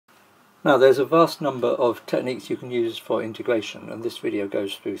Now there's a vast number of techniques you can use for integration, and this video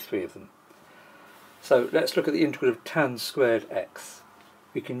goes through 3 of them. So let's look at the integral of tan squared x.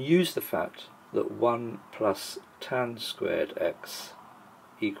 We can use the fact that 1 plus tan squared x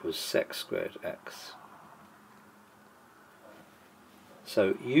equals sec squared x.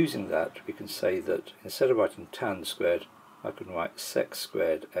 So using that, we can say that instead of writing tan squared, I can write sec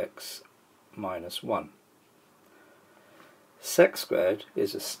squared x minus 1. Sec squared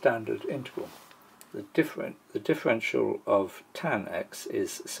is a standard integral. The differential of tan x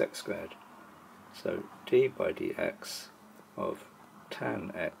is sec squared. So d by dx of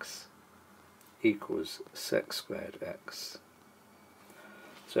tan x equals sec squared x.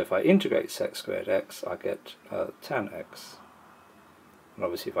 So if I integrate sec squared x, I get tan x. And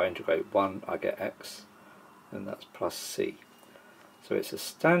obviously if I integrate 1, I get x, and that's plus c. So it's a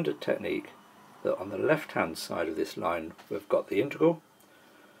standard technique that on the left hand side of this line we've got the integral.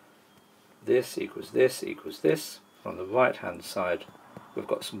 This equals this equals this. On the right hand side we've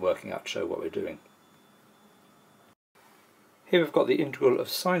got some working out to show what we're doing. Here we've got the integral of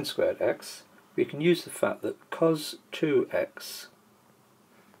sine squared x. We can use the fact that cos 2x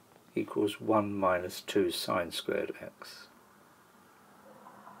equals 1 minus 2 sine squared x.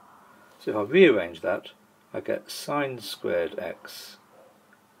 So if I rearrange that, I get sine squared x,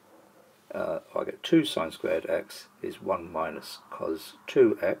 I get 2 sine squared x is 1 minus cos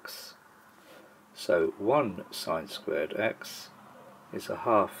 2x. So 1 sine squared x is a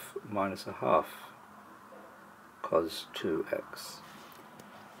half minus a half cos 2x.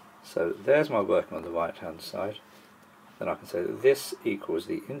 So there's my working on the right hand side. Then I can say that this equals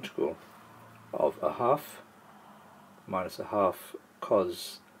the integral of a half minus a half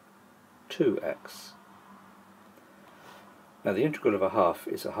cos 2x. Now the integral of a half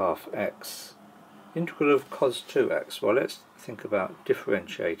is a half x. Integral of cos 2x, well, let's think about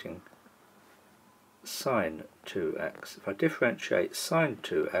differentiating sine 2x. If I differentiate sine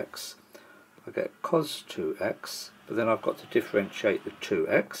 2x, I get cos 2x, but then I've got to differentiate the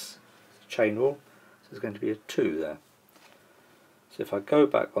 2x, it's a chain rule, so there's going to be a 2 there. So if I go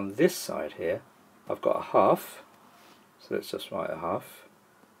back on this side here, I've got a half, so let's just write a half,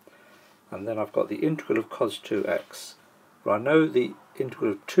 and then I've got the integral of cos 2x. Well, I know the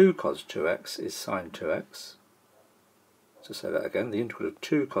integral of 2 cos 2x is sine 2x. So say that again, the integral of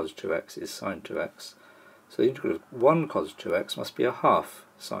 2 cos 2x is sine 2x. So the integral of 1 cos 2x must be a half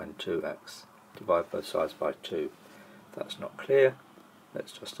sine 2x. Divide both sides by 2. If that's not clear,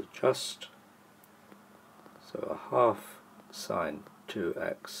 let's just adjust. So a half sine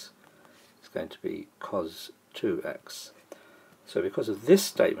 2x is going to be cos 2x. So because of this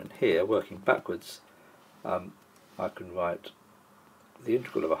statement here, working backwards, I can write the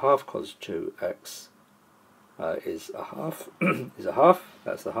integral of a half cos 2x is a half,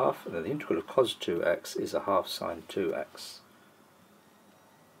 that's the half, and then the integral of cos 2x is a half sine 2x.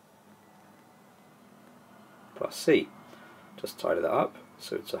 Plus c. Just tidy that up,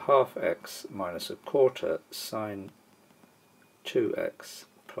 so it's a half x minus a quarter sine 2x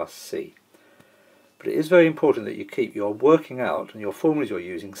plus c. But it is very important that you keep your working out and your formulas you're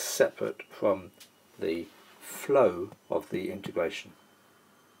using separate from the flow of the integration.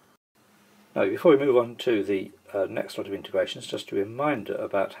 Now before we move on to the next lot of integrations, just a reminder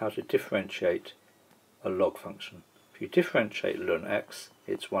about how to differentiate a log function. If you differentiate ln x,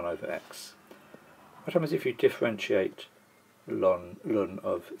 it's 1 over x. What happens if you differentiate ln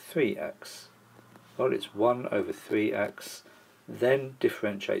of 3x? Well, it's 1 over 3x, then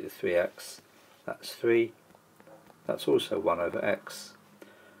differentiate the 3x, that's 3, that's also 1 over x.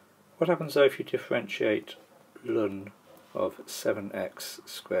 What happens though if you differentiate ln of 7x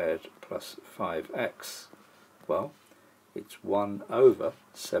squared plus 5x? Well, it's 1 over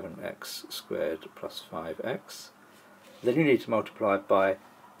 7x squared plus 5x. Then you need to multiply by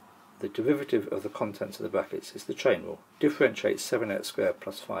the derivative of the contents of the brackets. It's the chain rule. Differentiate 7x squared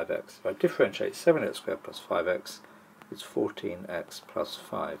plus 5x. If I differentiate 7x squared plus 5x, it's 14x plus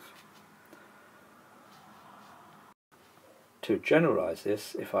 5. To generalize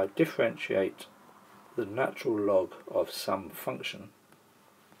this, if I differentiate the natural log of some function,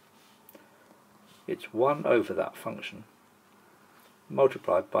 it's 1 over that function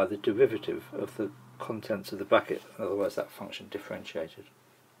multiplied by the derivative of the contents of the bracket, in other words that function differentiated.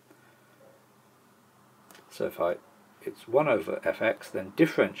 So if it's 1 over fx, then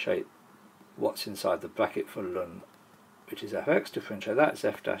differentiate what's inside the bracket for ln, which is fx, differentiate that, it's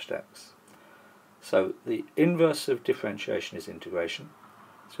f dashed x. So the inverse of differentiation is integration.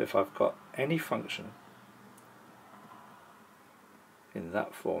 So if I've got any function in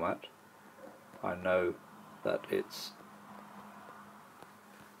that format, I know that it's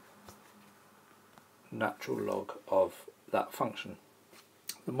natural log of that function.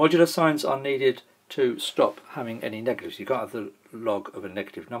 The modular signs are needed to stop having any negatives. You can't have the log of a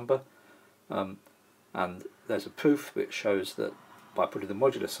negative number, and there's a proof which shows that by putting the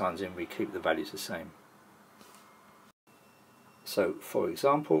modular signs in we keep the values the same. So for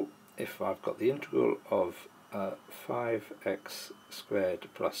example, if I've got the integral of 5x squared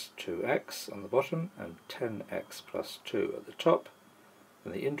plus 2x on the bottom and 10x plus 2 at the top,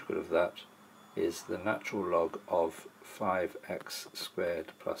 then the integral of that is the natural log of 5x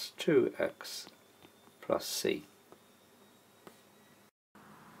squared plus 2x plus c.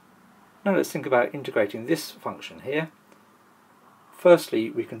 Now let's think about integrating this function here. Firstly,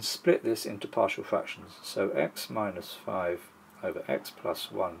 we can split this into partial fractions. So x minus 5 over x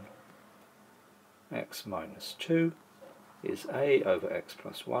plus 1 x minus 2 is a over x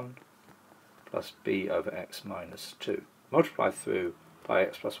plus 1 plus b over x minus 2. Multiply through by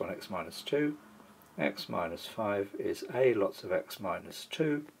x plus 1 x minus 2. X minus 5 is a lots of x minus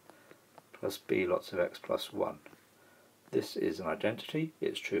 2 plus b lots of x plus 1. This is an identity.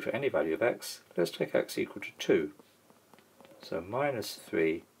 It's true for any value of x. Let's take x equal to 2. So minus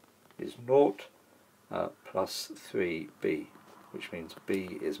 3 is 0 plus 3b, which means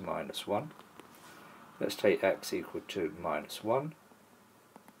b is minus 1. Let's take x equal to minus 1.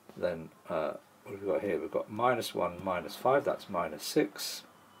 Then what have we got here? We've got minus 1 minus 5, that's minus 6.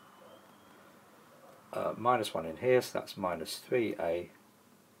 Minus 1 in here, so that's minus 3a.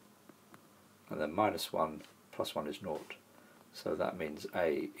 And then minus 1 plus 1 is 0. So that means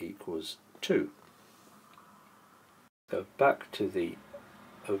a equals 2. So back to the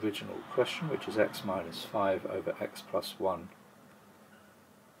original question, which is x minus 5 over x plus 1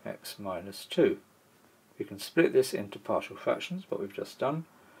 x minus 2. We can split this into partial fractions, what we've just done.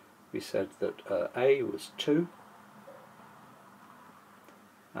 We said that a was 2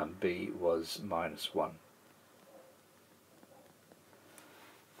 and b was minus 1.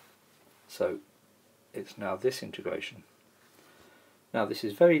 So it's now this integration. Now this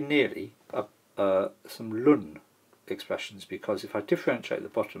is very nearly some Lun expressions, because if I differentiate the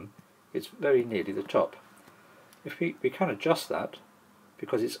bottom, it's very nearly the top. If we can adjust that,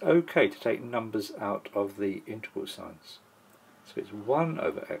 because it's okay to take numbers out of the integral signs. So it's 1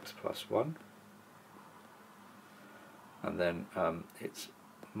 over x plus 1, and then it's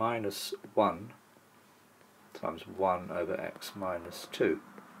minus 1 times 1 over x minus 2.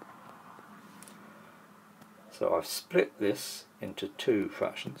 So I've split this into two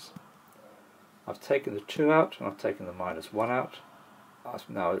fractions. I've taken the 2 out and I've taken the minus 1 out. I've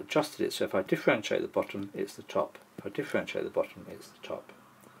now adjusted it so if I differentiate the bottom, it's the top. If I differentiate the bottom, it's the top.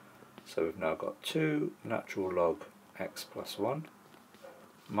 So we've now got 2 natural log x plus 1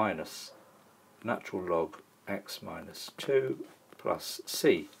 minus natural log x minus 2 plus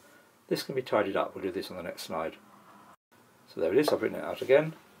c. This can be tidied up. We'll do this on the next slide. So there it is. I've written it out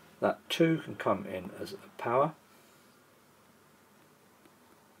again. That 2 can come in as a power.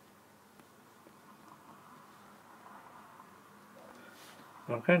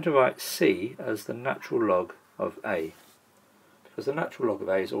 And I'm going to write c as the natural log of a, because the natural log of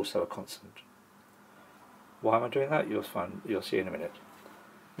a is also a constant. Why am I doing that? You'll see in a minute.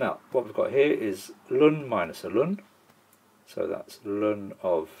 Now, what we've got here is ln minus a ln, so that's ln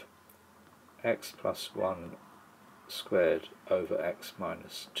of x plus 1 squared over x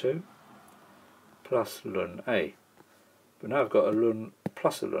minus 2 plus ln a. But now I've got a ln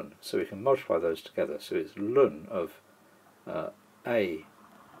plus a ln, so we can multiply those together. So it's ln of a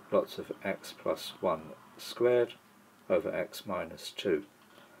lots of x plus 1 squared over x minus 2.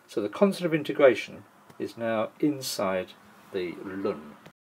 So the constant of integration is now inside the ln.